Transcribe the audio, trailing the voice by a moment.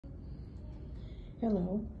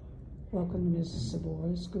Hello, welcome to Mrs.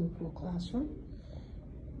 Savoy's Google Classroom.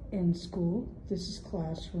 In school, this is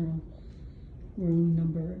classroom room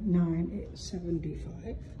number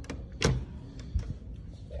 975.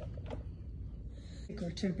 Take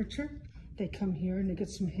our temperature. They come here and they get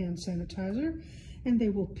some hand sanitizer and they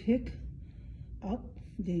will pick up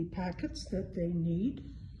the packets that they need.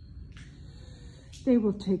 They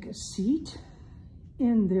will take a seat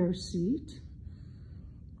in their seat.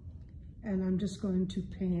 And I'm just going to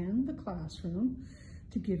pan the classroom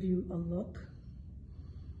to give you a look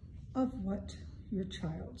of what your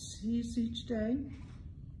child sees each day.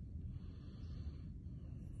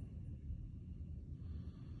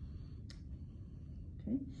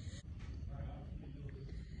 Okay.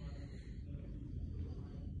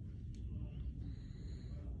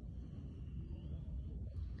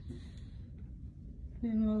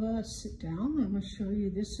 Then we'll sit down. I'm going to show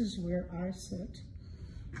you, this is where I sit.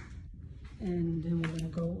 And then we're going to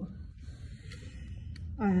go,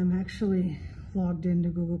 I am actually logged into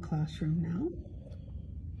Google Classroom now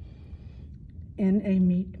in a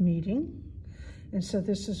meeting. And so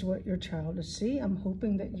this is what your child will see. I'm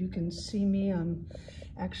hoping that you can see me. I'm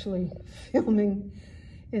actually filming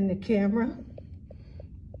in the camera.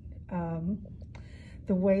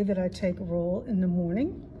 The way that I take roll in the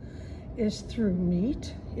morning is through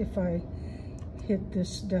Meet. If I hit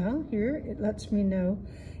this down here, it lets me know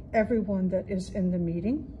everyone that is in the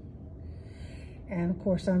meeting. And of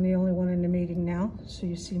course, I'm the only one in the meeting now, so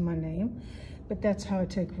you see my name. But that's how I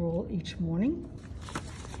take roll each morning.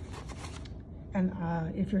 And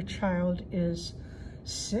if your child is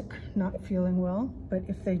sick, not feeling well, but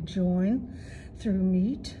if they join through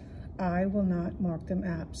Meet, I will not mark them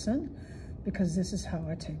absent because this is how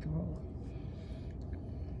I take roll.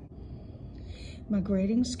 My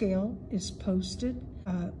grading scale is posted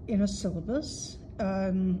in a syllabus.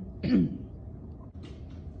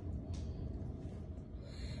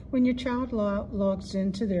 When your child logs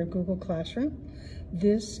into their Google Classroom,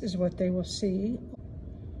 this is what they will see.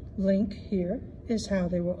 Link here is how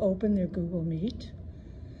they will open their Google Meet.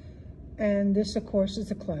 And this, of course, is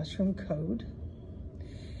the classroom code.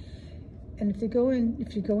 And if you go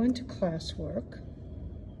into classwork,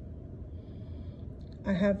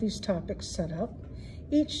 I have these topics set up.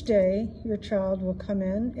 Each day, your child will come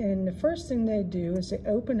in, and the first thing they do is they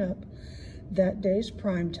open up that day's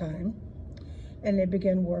prime time, and they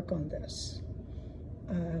begin work on this.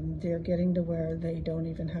 They're getting to where they don't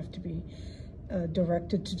even have to be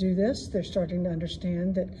directed to do this. They're starting to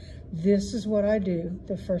understand that this is what I do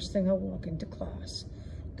the first thing I walk into class,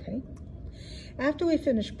 okay? After we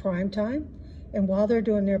finish prime time, and while they're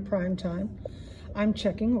doing their prime time, I'm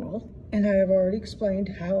checking roll, and I have already explained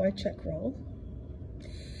how I check roll.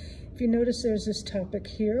 If you notice, there's this topic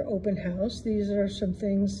here, open house. These are some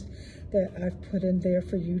things that I've put in there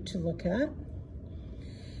for you to look at.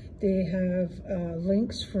 They have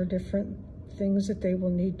links for different things that they will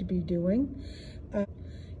need to be doing.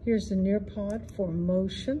 Here's the Nearpod for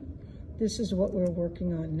motion. This is what we're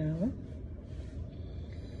working on now.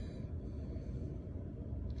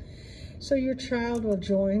 So your child will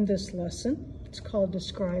join this lesson. It's called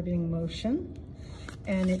Describing Motion,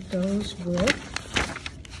 and it goes with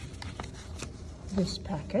this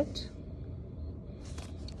packet,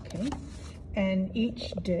 okay? And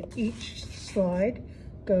each slide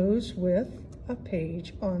goes with a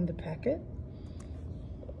page on the packet.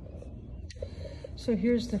 So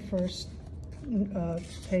here's the first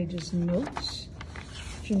page's notes.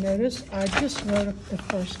 If you notice, I just wrote the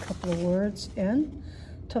first couple of words in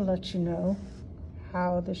to let you know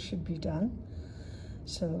how this should be done.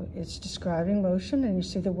 So it's describing motion, and you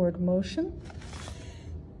see the word motion.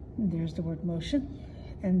 And there's the word motion,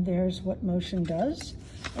 and there's what motion does.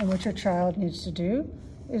 And what your child needs to do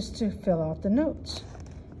is to fill out the notes.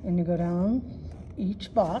 And you go down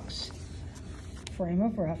each box, frame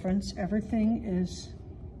of reference, everything is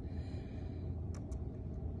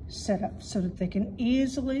set up so that they can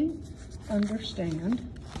easily understand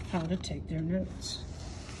how to take their notes.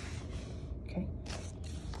 Okay.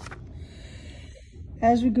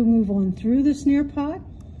 As we move on through this Nearpod,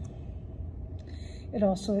 it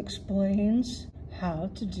also explains how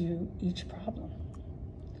to do each problem.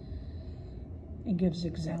 It gives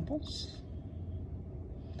examples,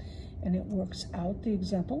 and it works out the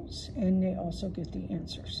examples, and they also get the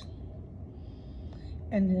answers.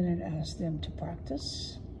 And then it asks them to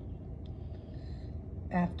practice.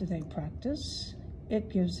 After they practice, it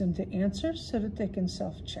gives them the answers so that they can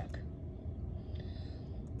self-check.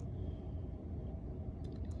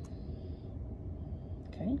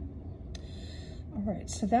 Okay. All right,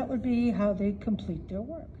 so that would be how they complete their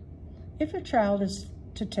work. If your child is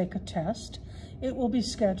to take a test, It will be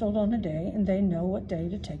scheduled on a day, and they know what day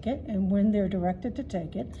to take it, and when they're directed to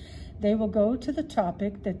take it, they will go to the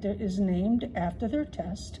topic that is named after their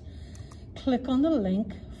test, click on the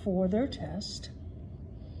link for their test.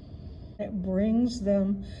 It brings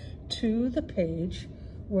them to the page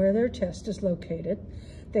where their test is located.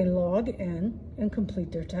 They log in and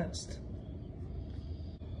complete their test.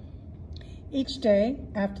 Each day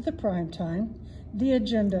after the prime time, the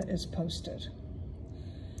agenda is posted.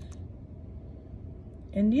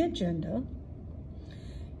 In the agenda,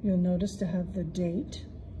 you'll notice to have the date.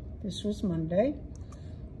 This was Monday,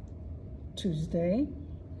 Tuesday,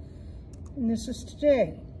 and this is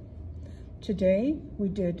today. Today, we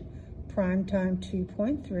did prime time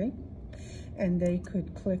 2.3, and they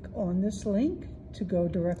could click on this link to go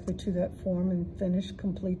directly to that form and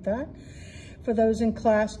complete that. For those in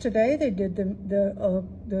class today, they did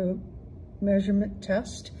the measurement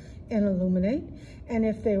test in Elluminate, and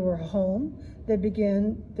if they were home, they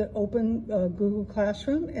began the open Google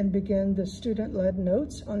Classroom and began the student-led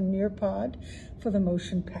notes on Nearpod for the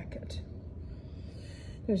motion packet.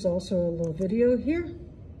 There's also a little video here.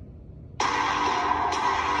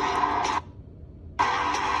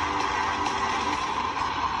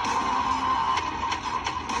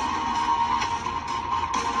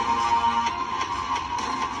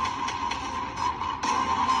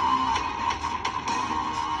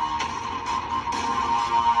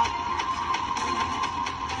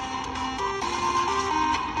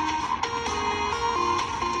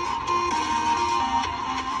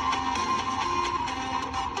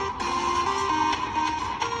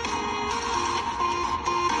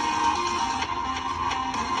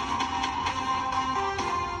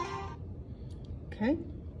 Okay,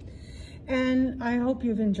 and I hope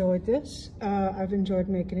you've enjoyed this. I've enjoyed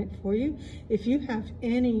making it for you. If you have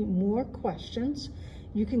any more questions,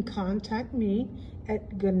 you can contact me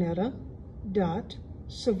at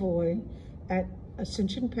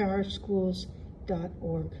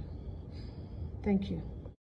ganetta.savoy@ascensionparishschools.org. Thank you.